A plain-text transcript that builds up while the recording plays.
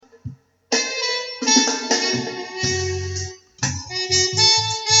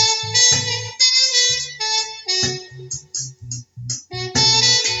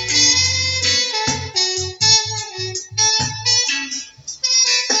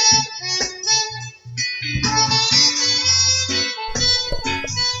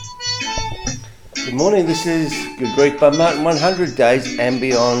Good morning, this is Good Grief by Martin, 100 days and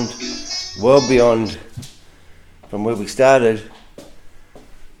beyond, well beyond from where we started.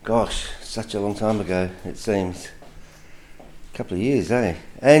 Gosh, such a long time ago, it seems. A couple of years, eh?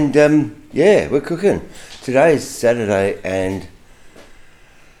 And we're cooking. Today is Saturday and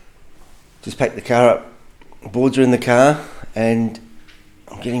just packed the car up. Boards are in the car and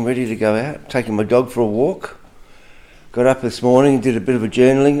I'm getting ready to go out, taking my dog for a walk. Got up this morning and did a bit of a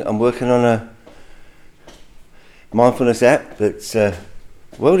journaling. I'm working on a Mindfulness app that's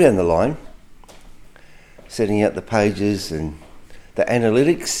well down the line, setting out the pages and the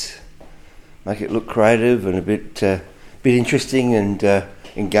analytics, make it look creative and a bit interesting and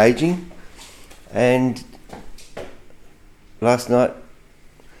engaging. And last night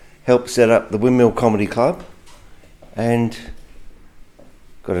helped set up the Windmill Comedy Club and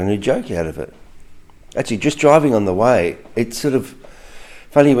got a new joke out of it. Actually, just driving on the way, it's sort of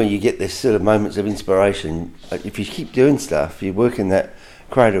funny when you get this sort of moments of inspiration. Like if you keep doing stuff, you're working that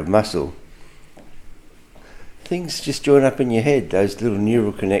creative muscle, things just join up in your head, those little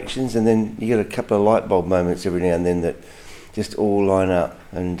neural connections, and then you get a couple of light bulb moments every now and then that just all line up,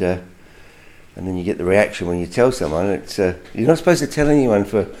 and then you get the reaction when you tell someone. It's you're not supposed to tell anyone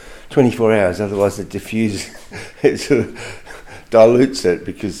for 24 hours, otherwise it diffuses, it sort of dilutes it,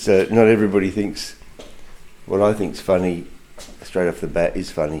 because not everybody thinks what I think's funny straight off the bat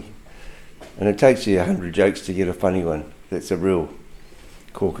is funny, and it takes you 100 jokes to get a funny one that's a real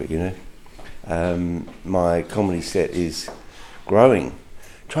corker, you know. My comedy set is growing.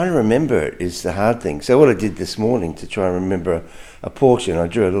 Trying to remember it is the hard thing. So what I did this morning to try and remember a portion, I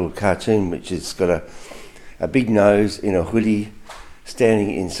drew a little cartoon which has got a big nose in a hoodie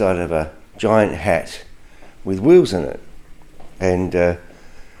standing inside of a giant hat with wheels in it, and the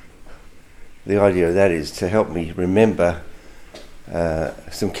idea of that is to help me remember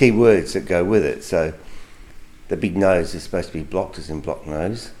some key words that go with it. So the big nose is supposed to be blocked, as in block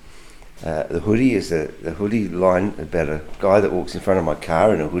nose. The hoodie is the hoodie line about a guy that walks in front of my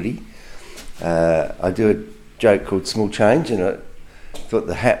car in a hoodie. I do a joke called Small Change, and I thought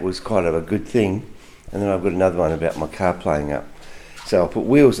the hat was quite a good thing. And then I've got another one about my car playing up. So I'll put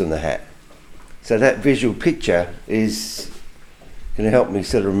wheels in the hat. So that visual picture is going to help me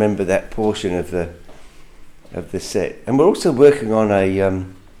sort of remember that portion of the set. And we're also working on a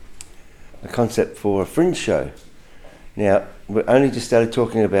concept for a fringe show. Now, we only just started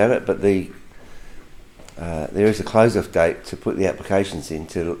talking about it, but there is a close-off date to put the applications in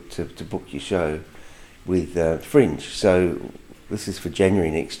to book your show with Fringe. So this is for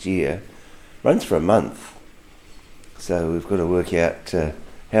January next year. Runs for a month. So we've got to work out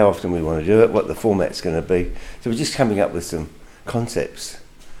how often we want to do it, what the format's going to be. So we're just coming up with some concepts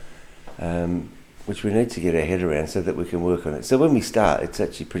which we need to get our head around so that we can work on it. So when we start, it's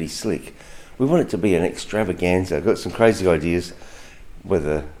actually pretty slick. We want it to be an extravaganza. I've got some crazy ideas.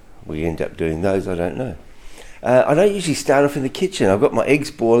 Whether we end up doing those, I don't know. I don't usually start off in the kitchen. I've got my eggs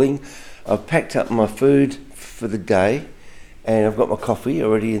boiling. I've packed up my food for the day, and I've got my coffee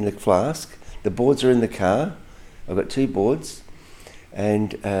already in the flask. The boards are in the car. I've got 2 boards.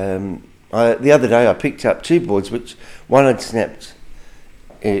 And the other day I picked up 2 boards, which one had snapped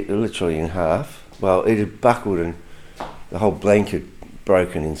literally in half. Well, it had buckled and the whole blanket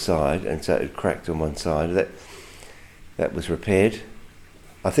broken inside, and so it had cracked on one side. That was repaired.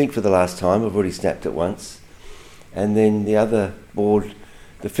 I think for the last time. I've already snapped it once. And then the other board,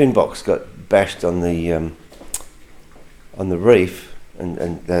 the fin box got bashed on the reef, and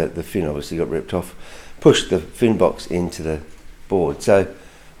the fin obviously got ripped off. Pushed the fin box into the board. So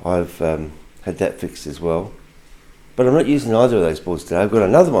I've had that fixed as well. But I'm not using either of those boards today. I've got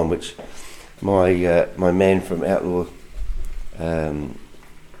another one which my man from Outlaw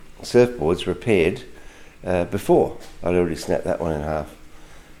Surfboards repaired before. I'd already snapped that one in half.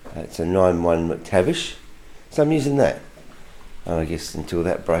 It's a 9-1 McTavish, so I'm using that. And I guess until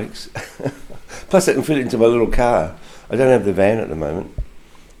that breaks. Plus I can fit it into my little car. I don't have the van at the moment.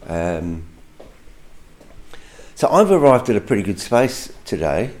 So I've arrived at a pretty good space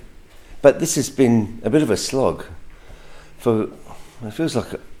today, but this has been a bit of a slog. It feels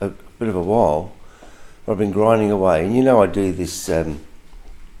like a bit of a while. I've been grinding away, and I do this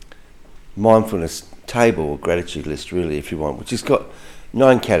mindfulness table or gratitude list, really, if you want, which has got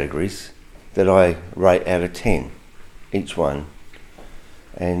 9 categories that I rate out of 10, each one.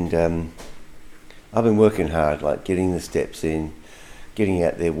 And I've been working hard, like getting the steps in, getting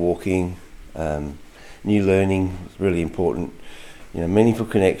out there walking, new learning is really important, meaningful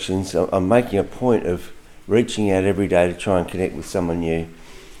connections. I'm making a point of reaching out every day to try and connect with someone new,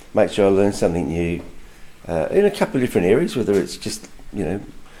 make sure I learn something new in a couple of different areas, whether it's just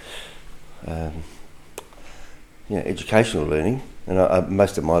educational learning, and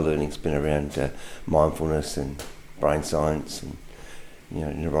most of my learning's been around mindfulness and brain science and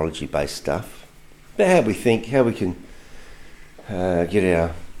neurology-based stuff. But how we think, how we can get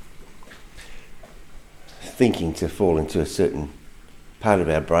our thinking to fall into a certain part of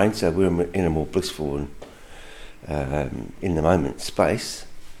our brain, so we're in a more blissful and in the moment space,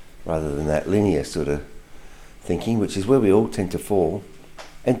 rather than that linear sort of thinking, which is where we all tend to fall,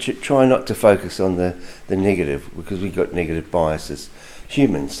 and try not to focus on the negative, because we've got negative bias as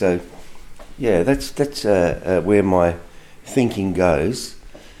humans. So that's where my thinking goes.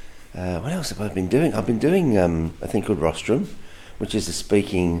 What else have I been doing? I've been doing a thing called Rostrum, which is a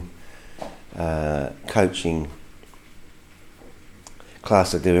speaking coaching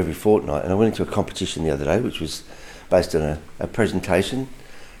class I do every fortnight, and I went into a competition the other day which was based on a presentation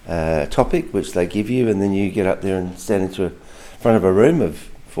topic which they give you, and then you get up there and stand into front of a room of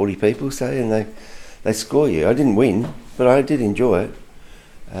 40 people, say, and they score you. I didn't win, but I did enjoy it.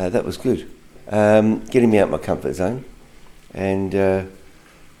 That was good. Getting me out of my comfort zone, and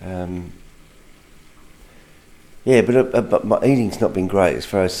but my eating's not been great as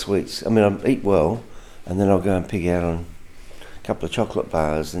far as sweets. I mean, I eat well, and then I'll go and pig out on a couple of chocolate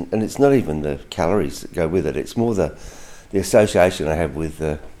bars, and it's not even the calories that go with it. It's more the association I have with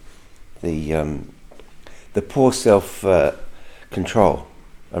the poor self control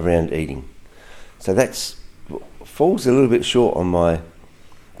around eating. So that's falls a little bit short on my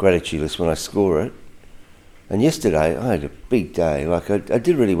gratitude list when I score it. And yesterday I had a big day. Like I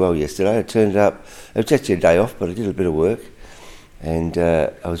did really well yesterday. I turned up. It was actually a day off, but I did a bit of work, and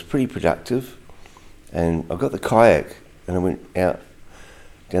I was pretty productive. And I got the kayak and I went out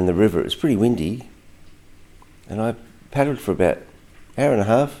down the river. It was pretty windy, and I paddled for about an hour and a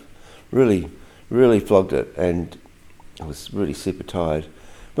half. Really flogged it, and I was really super tired.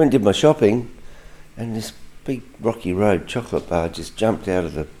 Went and did my shopping, and this big Rocky Road chocolate bar just jumped out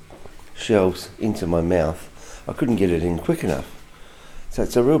of the shelves into my mouth. I couldn't get it in quick enough. So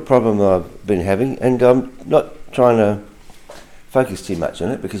it's a real problem I've been having, and I'm not trying to focus too much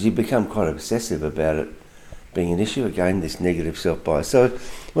on it, because you become quite obsessive about it being an issue. Again, this negative self-bias. So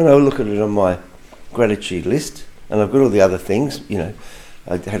when I look at it on my gratitude list, and I've got all the other things,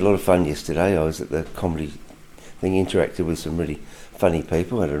 I had a lot of fun yesterday. I was at the comedy thing, interacted with some really funny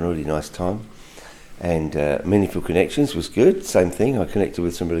people, had a really nice time. And Meaningful Connections was good, same thing. I connected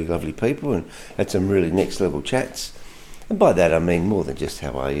with some really lovely people and had some really next level chats. And by that I mean more than just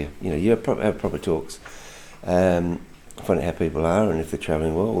how are you. You have proper talks. Find out how people are and if they're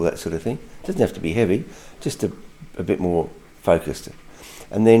travelling well, all that sort of thing. It doesn't have to be heavy, just a bit more focused.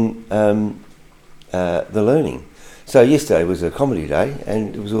 And then the learning. So yesterday was a comedy day,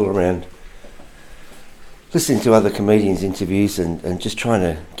 and it was all around listening to other comedians' interviews and just trying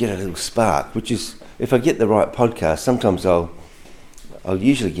to get a little spark, which is, if I get the right podcast, sometimes I'll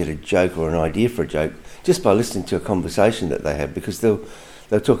usually get a joke or an idea for a joke just by listening to a conversation that they have, because they'll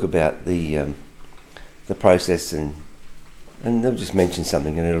talk about the process and they'll just mention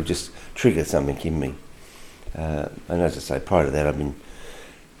something and it'll just trigger something in me. And as I say, prior to that, I've been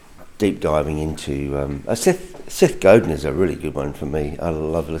deep diving into Seth Godin is a really good one for me. I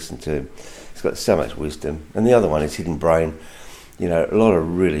love listening to him. He's got so much wisdom. And the other one is Hidden Brain. A lot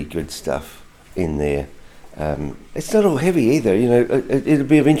of really good stuff in there. It's not all heavy either. It'll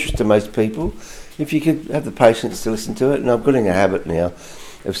be of interest to most people if you could have the patience to listen to it. And I've got in a habit now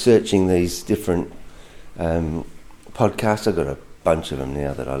of searching these different podcasts. I've got a bunch of them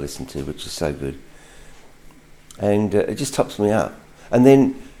now that I listen to, which is so good. And it just tops me up. And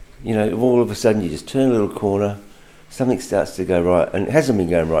then, all of a sudden you just turn a little corner, something starts to go right, and it hasn't been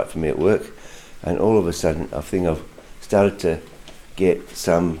going right for me at work, and all of a sudden I think I've started to get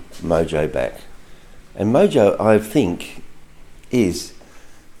some mojo back. And mojo, I think, it's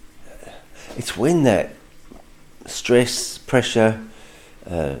when that stress, pressure,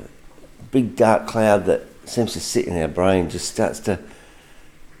 big dark cloud that seems to sit in our brain just starts to,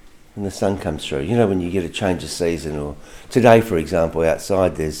 when the sun comes through, when you get a change of season, or today, for example,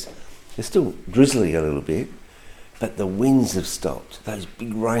 outside there's still drizzly a little bit, but the winds have stopped, those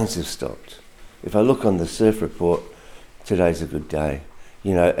big rains have stopped. If I look on the surf report, today's a good day.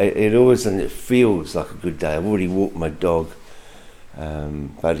 It always, and it feels like a good day. I've already walked my dog.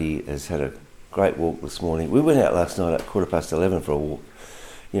 Buddy has had a great walk this morning. We went out last night at 11:15 for a walk.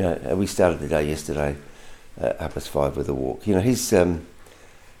 We started the day yesterday at 5:30 with a walk. He's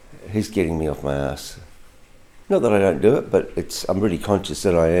getting me off my ass. Not that I don't do it, but I'm really conscious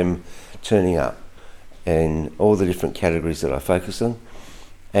that I am turning up in all the different categories that I focus on.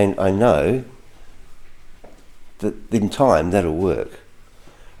 And I know that in time that'll work.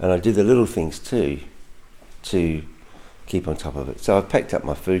 And I do the little things too. to keep on top of it. So I've packed up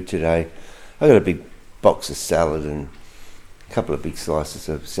my food today. I got a big box of salad and a couple of big slices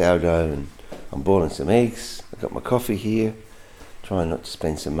of sourdough, and I'm boiling some eggs. I've got my coffee here, trying not to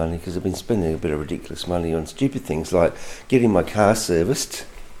spend some money, because I've been spending a bit of ridiculous money on stupid things like getting my car serviced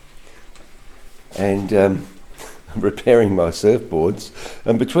and repairing my surfboards,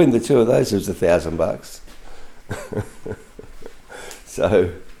 and between the two of those it was $1,000.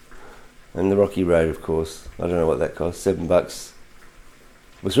 So, and the Rocky Road, of course, I don't know what that cost, $7.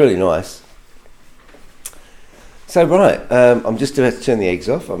 It was really nice. So right, I'm just about to turn the eggs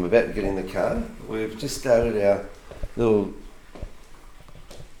off. I'm about to get in the car. We've just started our little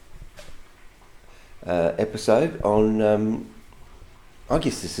episode on, I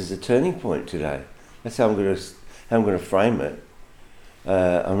guess this is a turning point today. That's how I'm going to frame it.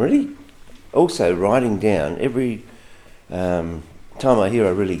 I'm really also writing down every time I hear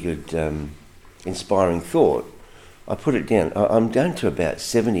a really good inspiring thought. I put it down. I'm down to about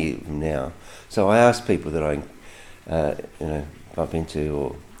 70 of them now. So I ask people that I bump into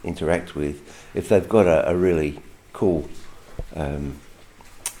or interact with if they've got a really cool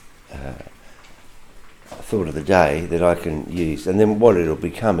thought of the day that I can use, and then what it'll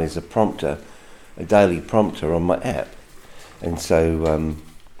become is a prompter, a daily prompter on my app. And so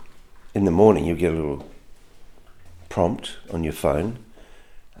in the morning you get a little prompt on your phone,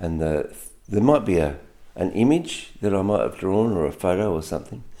 and there might be an image that I might have drawn or a photo or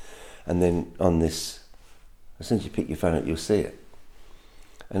something, and then on this, as soon as you pick your phone up, you'll see it,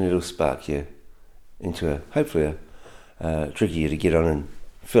 and it'll spark you into hopefully trigger you to get on and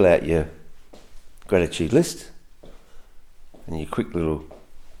fill out your gratitude list and your quick little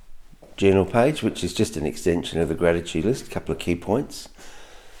journal page, which is just an extension of the gratitude list, a couple of key points,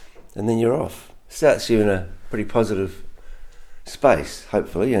 and then you're off. Starts you in a pretty positive space,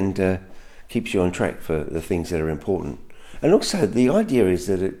 hopefully, and keeps you on track for the things that are important. And also the idea is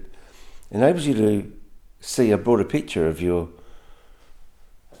that it enables you to see a broader picture of your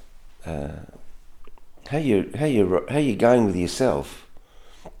how you're going with yourself.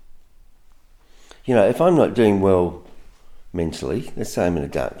 You know, if I'm not doing well mentally, let's say I'm in a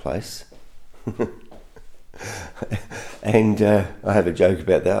dark place, and I have a joke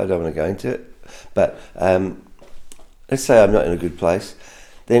about that, I don't want to go into it, but let's say I'm not in a good place,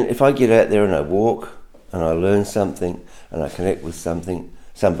 then if I get out there and I walk and I learn something and I connect with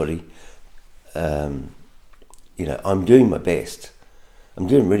somebody, I'm doing my best. I'm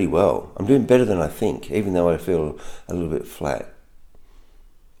doing really well. I'm doing better than I think, even though I feel a little bit flat.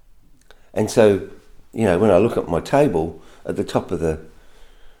 And so, when I look at my table, at the top of the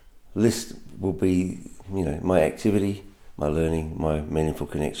list will be, my activity, my learning, my meaningful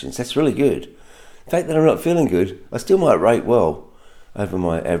connections. That's really good. The fact that I'm not feeling good, I still might rate well over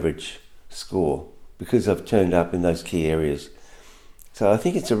my average score because I've turned up in those key areas. So I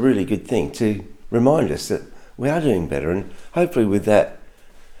think it's a really good thing to remind us that we are doing better, and hopefully with that,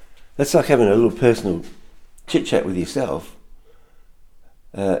 that's like having a little personal chit chat with yourself,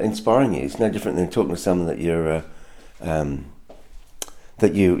 inspiring you. It's no different than talking to someone that you're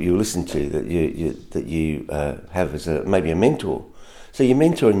that you listen to, that you have as maybe a mentor. So you're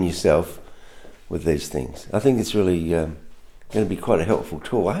mentoring yourself with these things. I think it's really going to be quite a helpful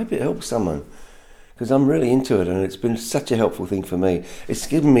tool. I hope it helps someone, because I'm really into it, and it's been such a helpful thing for me. It's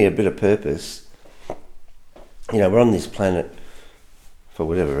given me a bit of purpose. We're on this planet for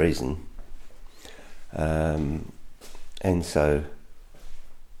whatever reason, and so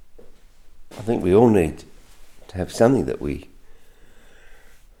I think we all need to have something that we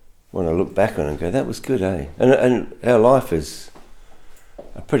want to look back on and go, that was good, eh? And our life is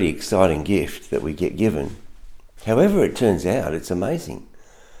a pretty exciting gift that we get given. However it turns out, it's amazing.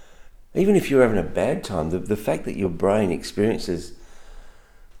 Even if you're having a bad time, the fact that your brain experiences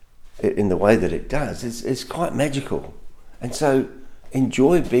it in the way that it does is quite magical. And so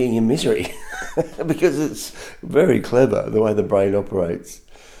enjoy being in misery because it's very clever the way the brain operates.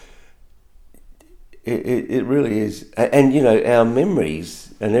 It really is. And our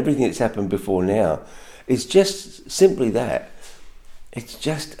memories and everything that's happened before now is just simply that. It's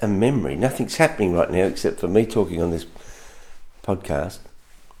just a memory. Nothing's happening right now except for me talking on this podcast.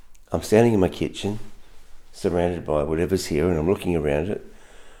 I'm standing in my kitchen, surrounded by whatever's here, and I'm looking around it.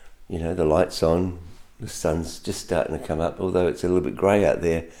 The light's on, the sun's just starting to come up, although it's a little bit grey out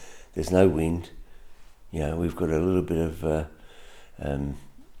there. There's no wind. We've got a little bit of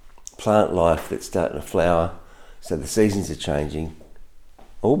plant life that's starting to flower, so the seasons are changing,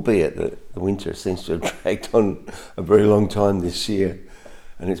 albeit that the winter seems to have dragged on a very long time this year,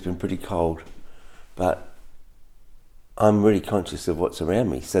 and it's been pretty cold. But I'm really conscious of what's around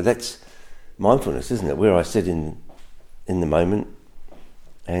me, so that's mindfulness, isn't it? Where I sit in the moment,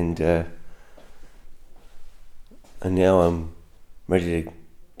 and now I'm ready to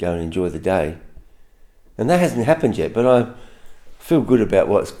go and enjoy the day. And that hasn't happened yet, but I feel good about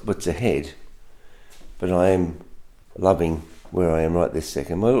what's ahead. But I am loving where I am right this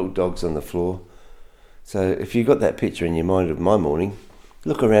second. My little dog's on the floor. So if you've got that picture in your mind of my morning,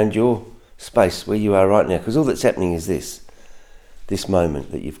 look around your space where you are right now, because all that's happening is this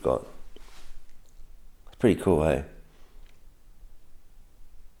moment that you've got. It's pretty cool, eh?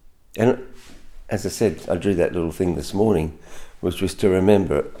 And as I said, I drew that little thing this morning, which was to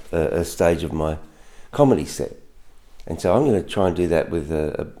remember a stage of my comedy set. And so I'm going to try and do that with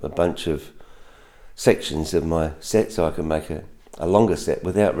a bunch of sections of my set, so I can make a longer set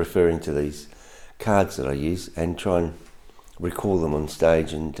without referring to these cards that I use, and try and recall them on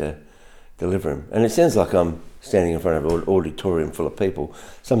stage and deliver them. And it sounds like I'm standing in front of an auditorium full of people.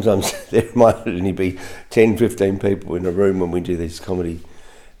 Sometimes there might only be 10, 15 people in a room when we do these comedy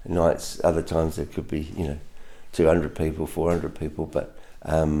nights. Other times there could be, 200 people, 400 people, but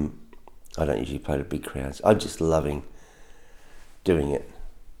I don't usually play to big crowds. I'm just loving doing it,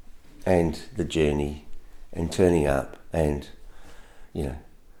 and the journey, and turning up, and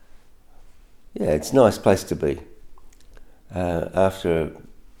it's a nice place to be after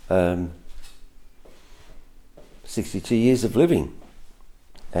 62 years of living,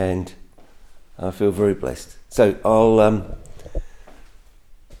 and I feel very blessed. So I'll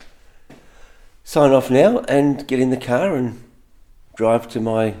sign off now and get in the car and drive to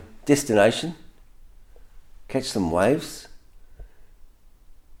my destination, catch some waves.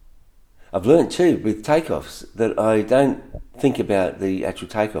 I've learnt too with takeoffs that I don't think about the actual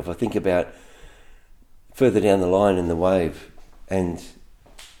takeoff. I think about further down the line in the wave, and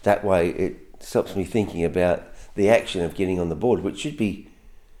that way it stops me thinking about the action of getting on the board, which should be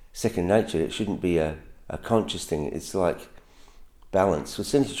second nature. It shouldn't be a conscious thing. It's like balance. So as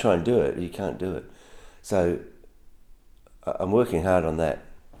soon as you try and do it, you can't do it. So I'm working hard on that.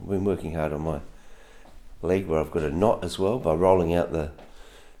 I've been working hard on my leg, where I've got a knot as well, by rolling out the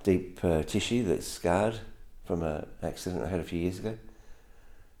deep tissue that's scarred from an accident I had a few years ago.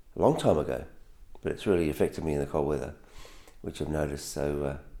 A long time ago. But it's really affected me in the cold weather, which I've noticed.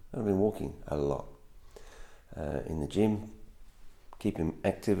 So I've been walking a lot in the gym, keeping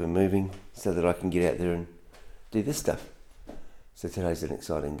active and moving so that I can get out there and do this stuff. So today's an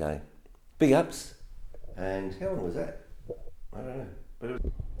exciting day. Big ups. And how long was that? I don't know.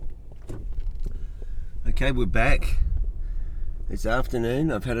 Okay, we're back. It's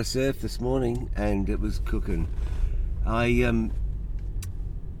afternoon. I've had a surf this morning and it was cooking. I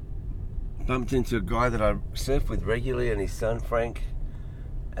bumped into a guy that I surf with regularly, and his son Frank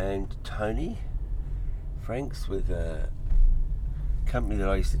and Tony. Frank's with a company that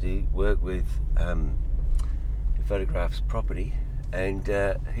I used to do work with, who photographs property, and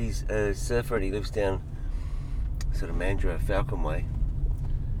he's a surfer and he lives down sort of Mandurah, Falcon Way.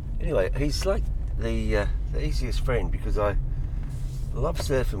 Anyway, he's like the easiest friend, because I love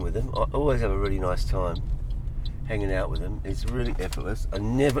surfing with him. I always have a really nice time hanging out with him. It's really effortless. I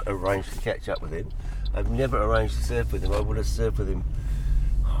never arranged to catch up with him. I've never arranged to surf with him. I would have surfed with him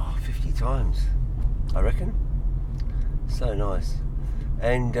 50 times, I reckon. So nice.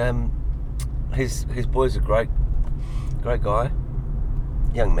 And his boy's a great guy,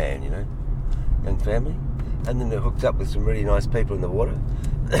 young man, young family. And then they're hooked up with some really nice people in the water,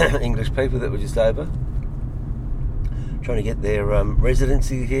 English people that were just over, trying to get their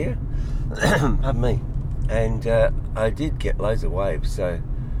residency here. Pardon me. And I did get loads of waves, so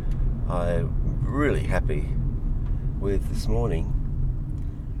I'm really happy with this morning.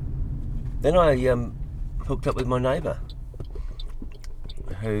 Then I hooked up with my neighbour,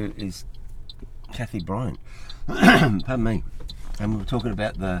 who is Kathy Bryant. Pardon me. And we were talking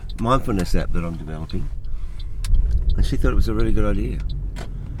about the mindfulness app that I'm developing, and she thought it was a really good idea.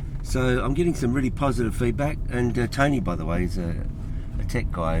 So I'm getting some really positive feedback, and Tony, by the way, is a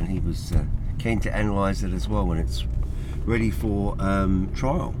tech guy, and he was keen to analyse it as well when it's ready for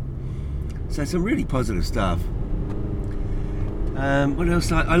trial. So some really positive stuff. What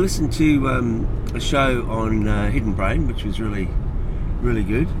else? I listened to a show on Hidden Brain, which was really, really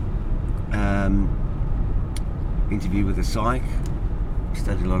good. Interview with a psych.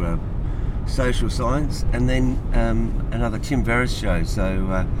 Studied a lot of social science, and then another Tim Ferriss show.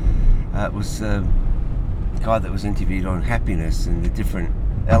 So it was a guy that was interviewed on happiness and the different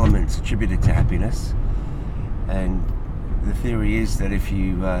elements attributed to happiness. And the theory is that if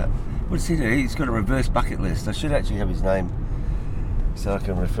you what does he do? He's got a reverse bucket list. I should actually have his name so I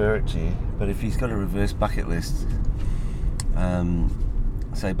can refer it to you. But if he's got a reverse bucket list,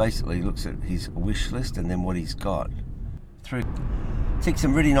 So he basically looks at his wish list and then what he's got. Tick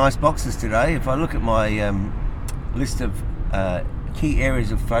some really nice boxes today. If I look at my list of key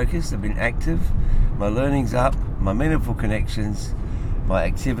areas of focus, I've been active, my learning's up, my meaningful connections, my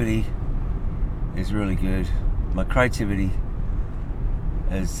activity is really good, my creativity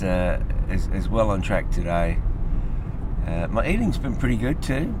is well on track today. My eating's been pretty good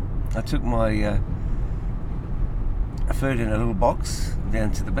too. I took my food in a little box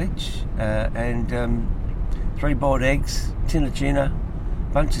down to the beach, and 3 boiled eggs, tin of tuna,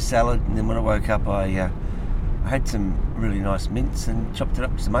 bunch of salad, and then when I woke up I had some really nice mince and chopped it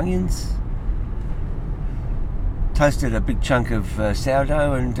up with some onions, toasted a big chunk of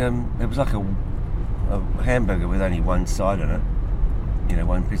sourdough, and it was like a hamburger with only one side on it,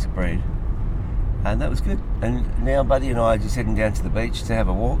 one piece of bread, and that was good. And now Buddy and I are just heading down to the beach to have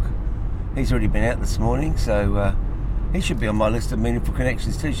a walk. He's already been out this morning, so he should be on my list of meaningful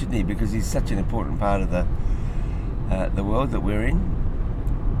connections too, shouldn't he? Because he's such an important part of the world that we're in.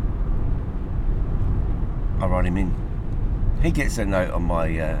 I write him in. He gets a note on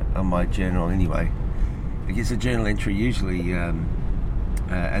my journal anyway. He gets a journal entry usually,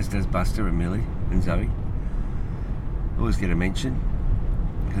 as does Buster and Millie and Zoe. Always get a mention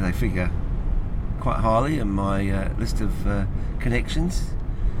because they figure quite highly in my list of connections.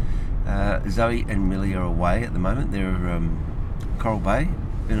 Zoe and Millie are away at the moment. They're Coral Bay.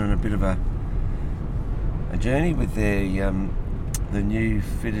 Been on a bit of a journey with their the new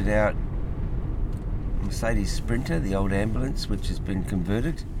fitted out Mercedes Sprinter, the old ambulance, which has been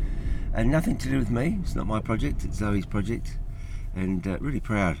converted, and nothing to do with me. It's not my project, it's Zoe's project, and really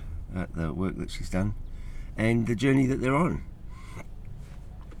proud at the work that she's done and the journey that they're on.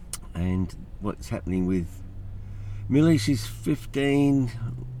 And what's happening with Millie, she's 15,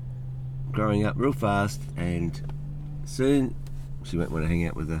 growing up real fast, and soon she won't want to hang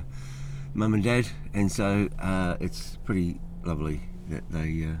out with her mum and dad, and so it's pretty lovely that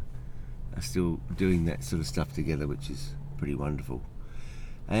they are still doing that sort of stuff together, which is pretty wonderful.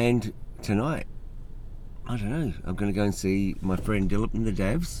 And tonight, I don't know, I'm going to go and see my friend Dilip and the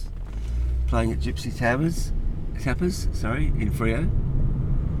Davs playing at Gypsy Tappers in Freo.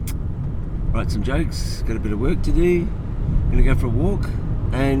 Write some jokes, got a bit of work to do, going to go for a walk,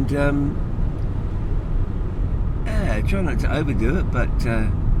 and try not to overdo it, but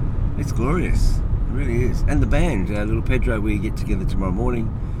it's glorious, it really is. And the band, little Pedro, we get together tomorrow morning.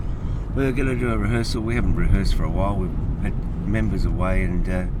 We're going to do a rehearsal. We haven't rehearsed for a while. We've had members away, and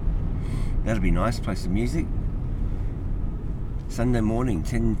that'll be nice. Play some music. Sunday morning,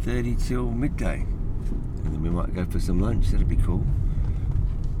 10:30 till midday, and then we might go for some lunch. That'll be cool.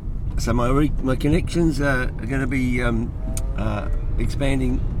 So my connections are going to be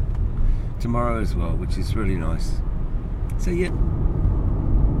expanding tomorrow as well, which is really nice. So yeah,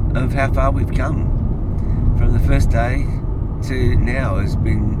 of how far we've come from the first day to now has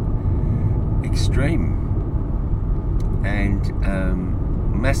been extreme, and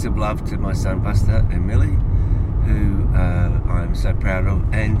massive love to my son Buster and Millie, who I'm so proud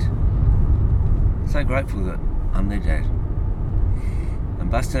of and so grateful that I'm their dad. And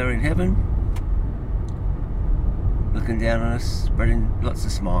Buster in heaven, looking down on us, spreading lots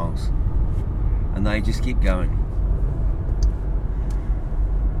of smiles, and they just keep going.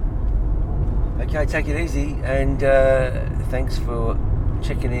 Okay, take it easy, and thanks for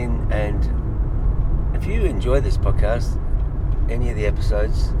checking in. And if you enjoy this podcast, any of the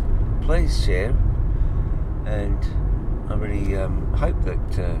episodes, please share. And I really hope that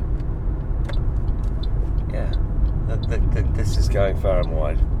that this is going far and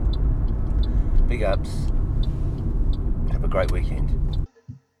wide. Big ups. Have a great weekend.